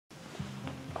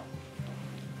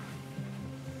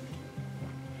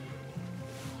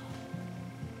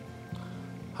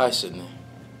Hi, Sydney.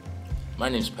 My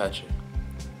name's Patrick,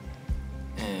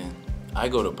 and I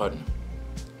go to Putnam.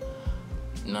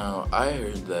 Now, I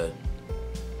heard that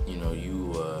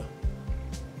you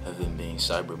have been being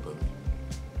cyberbullied,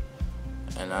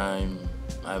 and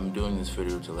I'm doing this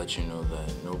video to let you know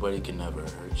that nobody can ever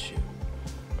hurt you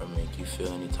or make you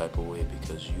feel any type of way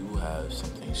because you have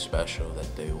something special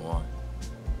that they want,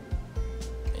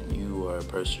 and you are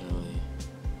personally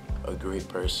a great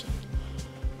person.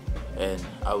 And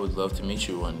I would love to meet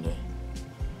you one day.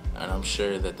 And I'm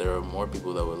sure that there are more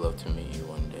people that would love to meet you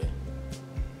one day.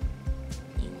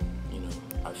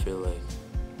 I feel like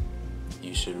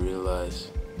you should realize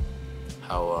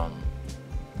how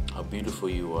beautiful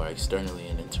you are externally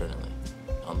and internally,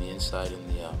 on the inside and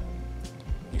the out.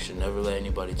 You should never let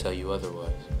anybody tell you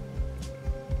otherwise,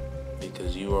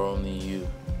 because you are only you,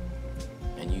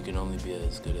 and you can only be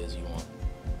as good as you want.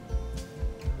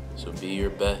 So be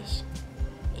your best,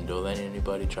 and don't let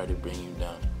anybody try to bring you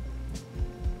down.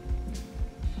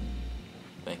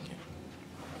 Thank you.